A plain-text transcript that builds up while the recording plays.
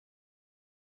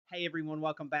Hey everyone,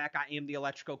 welcome back. I am the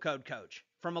Electrical Code Coach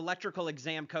from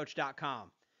electricalexamcoach.com,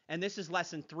 and this is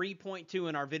lesson 3.2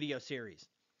 in our video series.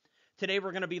 Today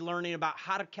we're going to be learning about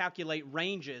how to calculate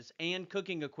ranges and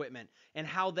cooking equipment and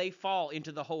how they fall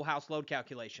into the whole house load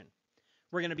calculation.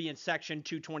 We're going to be in section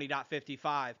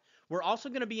 220.55. We're also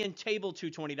going to be in table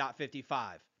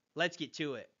 220.55. Let's get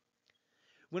to it.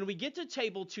 When we get to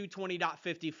table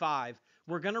 220.55,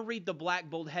 we're going to read the black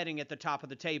bold heading at the top of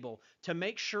the table to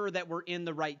make sure that we're in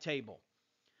the right table.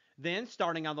 Then,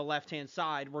 starting on the left-hand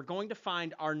side, we're going to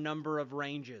find our number of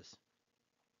ranges.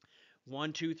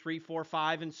 1, 2, 3, 4,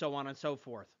 5, and so on and so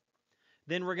forth.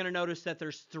 Then we're going to notice that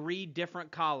there's 3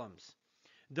 different columns.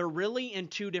 They're really in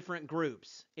 2 different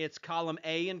groups. It's column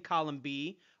A and column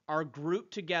B are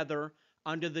grouped together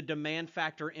under the demand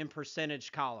factor in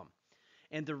percentage column.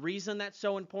 And the reason that's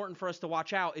so important for us to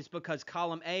watch out is because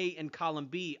column A and column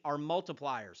B are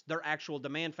multipliers. They're actual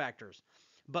demand factors.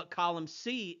 But column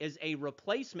C is a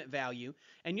replacement value,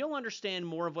 and you'll understand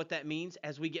more of what that means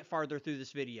as we get farther through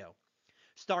this video.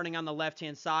 Starting on the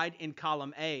left-hand side in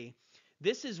column A,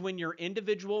 this is when your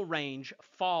individual range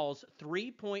falls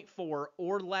 3.4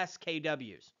 or less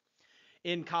kWs.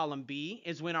 In column B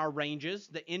is when our ranges,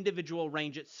 the individual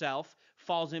range itself,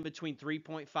 falls in between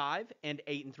 3.5 and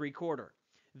 8 3/4.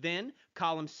 Then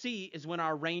column C is when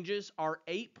our ranges are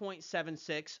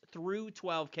 8.76 through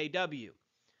 12 kW.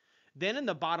 Then in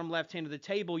the bottom left hand of the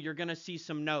table, you're going to see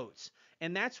some notes.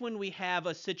 And that's when we have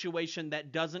a situation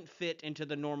that doesn't fit into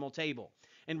the normal table.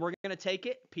 And we're going to take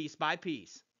it piece by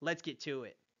piece. Let's get to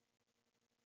it.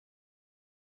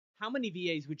 How many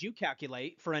VAs would you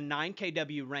calculate for a 9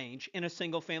 kW range in a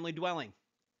single family dwelling?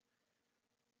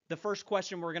 The first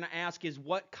question we're going to ask is,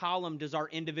 what column does our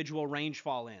individual range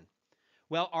fall in?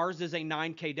 Well, ours is a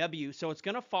 9 kW, so it's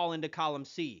going to fall into column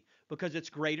C because it's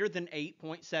greater than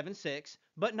 8.76,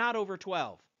 but not over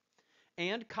 12.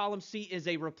 And column C is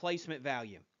a replacement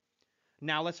value.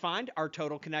 Now let's find our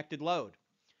total connected load.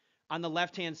 On the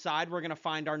left-hand side, we're going to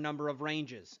find our number of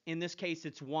ranges. In this case,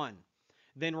 it's 1.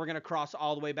 Then we're going to cross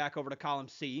all the way back over to column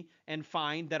C and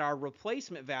find that our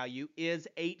replacement value is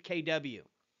 8 kW.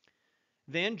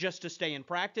 Then, just to stay in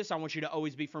practice, I want you to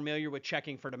always be familiar with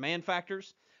checking for demand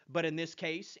factors. But in this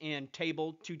case, in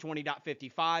table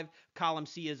 220.55, column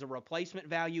C is a replacement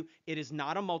value. It is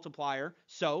not a multiplier,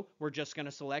 so we're just going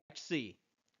to select C.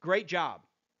 Great job.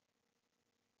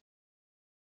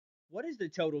 What is the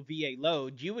total VA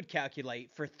load you would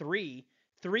calculate for 3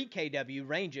 kW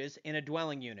ranges in a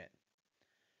dwelling unit?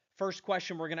 First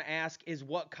question we're going to ask is,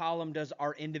 what column does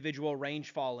our individual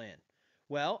range fall in?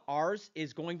 Well, ours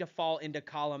is going to fall into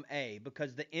column A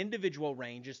because the individual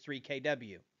range is 3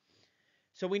 kW.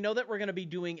 So we know that we're going to be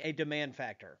doing a demand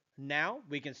factor. Now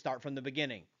we can start from the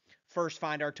beginning. First,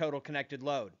 find our total connected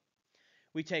load.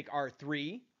 We take our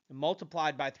 3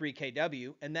 multiplied by 3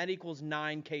 kW, and that equals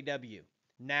 9 kW.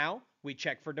 Now we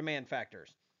check for demand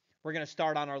factors. We're going to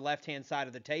start on our left-hand side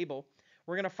of the table.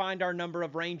 We're going to find our number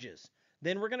of ranges.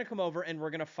 Then we're going to come over and we're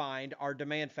going to find our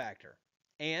demand factor.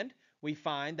 And we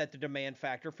find that the demand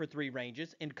factor for 3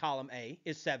 ranges in column A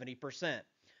is 70%.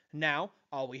 Now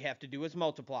all we have to do is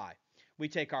multiply. We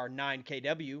take our 9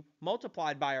 kW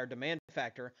multiplied by our demand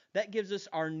factor. That gives us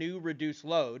our new reduced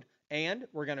load, and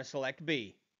we're going to select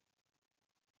B.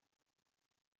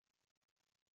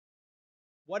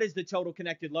 What is the total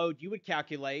connected load you would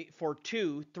calculate for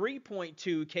 2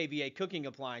 3.2 kVA cooking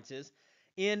appliances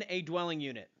in a dwelling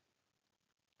unit?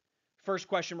 First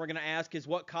question we're going to ask is,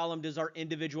 what column does our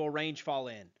individual range fall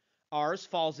in? Ours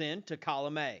falls into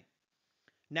column A.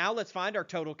 Now let's find our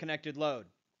total connected load.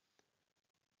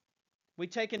 We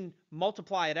take and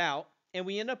multiply it out, and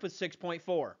we end up with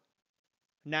 6.4.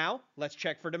 Now let's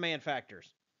check for demand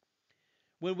factors.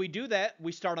 When we do that,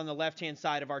 we start on the left-hand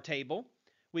side of our table.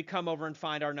 We come over and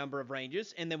find our number of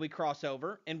ranges, and then we cross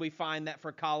over, and we find that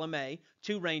for column A,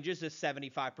 2 ranges is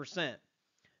 75%.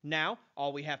 Now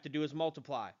all we have to do is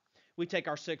multiply. We take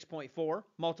our 6.4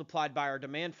 multiplied by our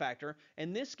demand factor,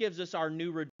 and this gives us our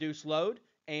new reduced load,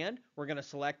 and we're going to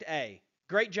select A.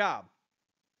 Great job.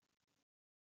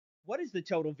 What is the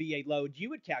total VA load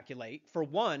you would calculate for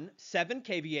one 7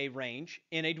 kVA range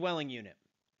in a dwelling unit?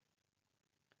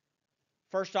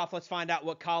 First off, let's find out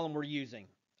what column we're using.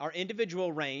 Our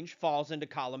individual range falls into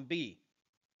column B.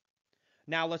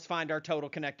 Now let's find our total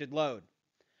connected load.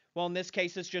 Well, in this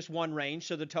case, it's just one range,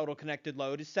 so the total connected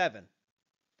load is 7.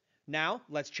 Now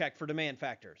let's check for demand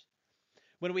factors.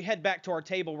 When we head back to our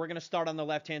table, we're going to start on the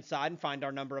left-hand side and find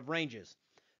our number of ranges.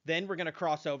 Then we're going to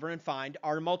cross over and find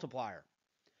our multiplier.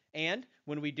 And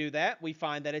when we do that, we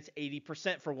find that it's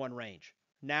 80% for one range.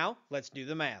 Now let's do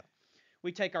the math.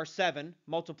 We take our 7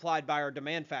 multiplied by our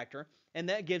demand factor, and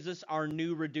that gives us our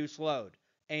new reduced load.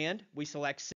 And we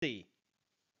select C.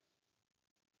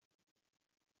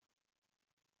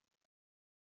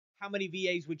 How many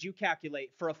VAs would you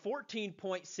calculate for a 14.6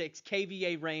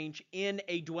 kVA range in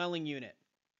a dwelling unit?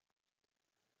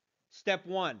 Step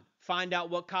 1, find out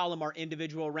what column our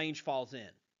individual range falls in.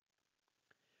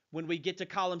 When we get to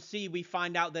column C, we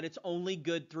find out that it's only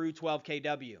good through 12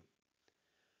 kW.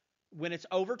 When it's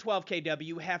over 12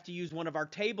 kW, we have to use one of our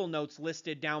table notes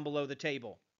listed down below the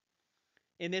table.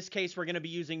 In this case, we're going to be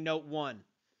using note 1.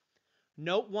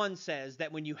 Note 1 says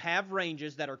that when you have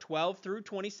ranges that are 12 through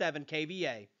 27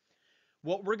 kVA,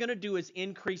 what we're going to do is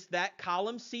increase that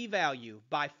column C value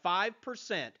by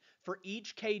 5% for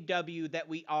each kW that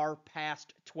we are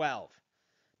past 12.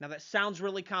 Now that sounds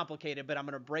really complicated, but I'm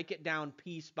going to break it down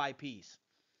piece by piece.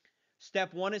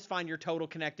 Step 1 is find your total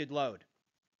connected load.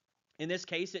 In this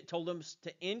case, it told us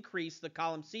to increase the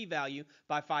column C value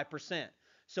by 5%.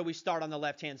 So we start on the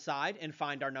left-hand side and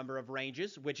find our number of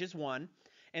ranges, which is 1,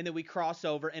 and then we cross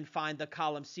over and find the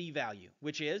column C value,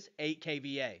 which is 8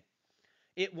 kVA.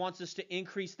 It wants us to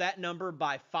increase that number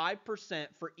by 5%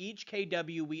 for each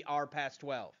kW we are past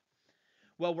 12.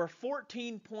 Well, we're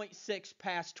 14.6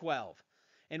 past 12.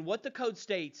 And what the code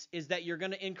states is that you're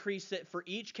going to increase it for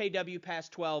each kW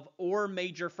past 12 or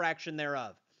major fraction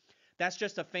thereof. That's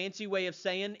just a fancy way of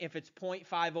saying if it's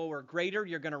 0.50 or greater,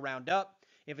 you're going to round up.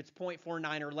 If it's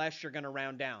 0.49 or less, you're going to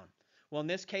round down. Well, in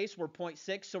this case, we're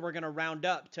 0.6, so we're going to round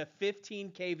up to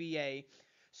 15 kVA.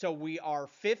 So we are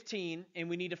 15, and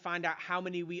we need to find out how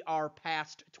many we are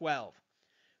past 12.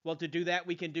 Well, to do that,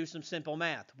 we can do some simple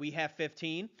math. We have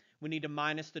 15. We need to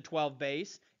minus the 12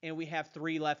 base, and we have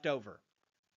 3 left over.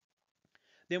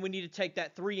 Then we need to take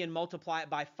that 3 and multiply it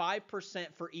by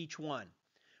 5% for each one,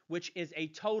 which is a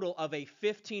total of a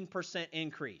 15%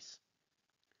 increase.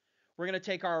 We're going to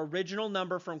take our original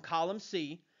number from column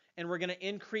C, and we're going to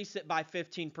increase it by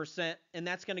 15%, and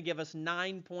that's going to give us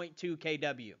 9.2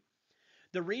 kW.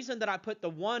 The reason that I put the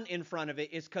 1 in front of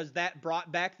it is because that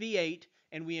brought back the 8,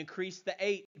 and we increased the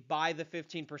 8 by the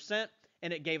 15%,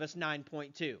 and it gave us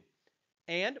 9.2.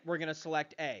 And we're going to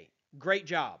select A. Great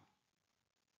job.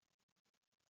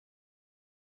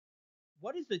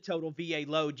 What is the total VA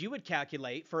load you would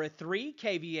calculate for a 3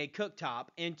 kVA cooktop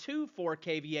and 2 4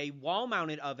 kVA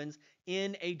wall-mounted ovens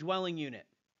in a dwelling unit?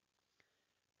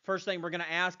 First thing we're going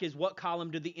to ask is what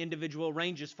column do the individual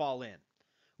ranges fall in?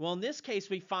 Well, in this case,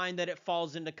 we find that it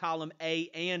falls into column A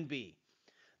and B.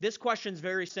 This question is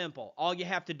very simple. All you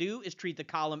have to do is treat the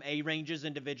column A ranges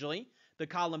individually, the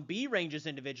column B ranges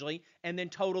individually, and then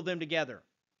total them together.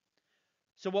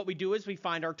 So what we do is we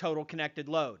find our total connected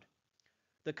load.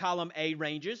 The column A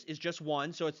ranges is just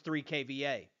 1, so it's 3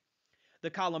 kVA. The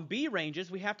column B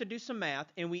ranges, we have to do some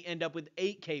math, and we end up with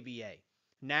 8 kVA.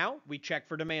 Now, we check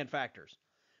for demand factors.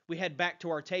 We head back to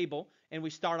our table, and we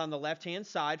start on the left-hand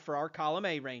side for our column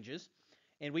A ranges,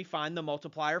 and we find the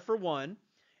multiplier for 1,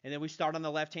 and then we start on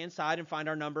the left-hand side and find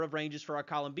our number of ranges for our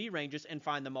column B ranges and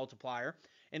find the multiplier,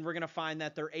 and we're going to find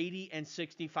that they're 80 and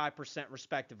 65%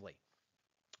 respectively.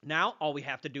 Now, all we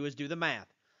have to do is do the math.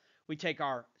 We take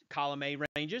our column A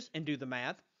ranges and do the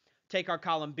math, take our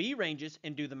column B ranges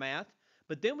and do the math,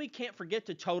 but then we can't forget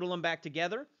to total them back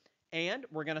together, and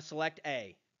we're going to select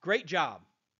A. Great job.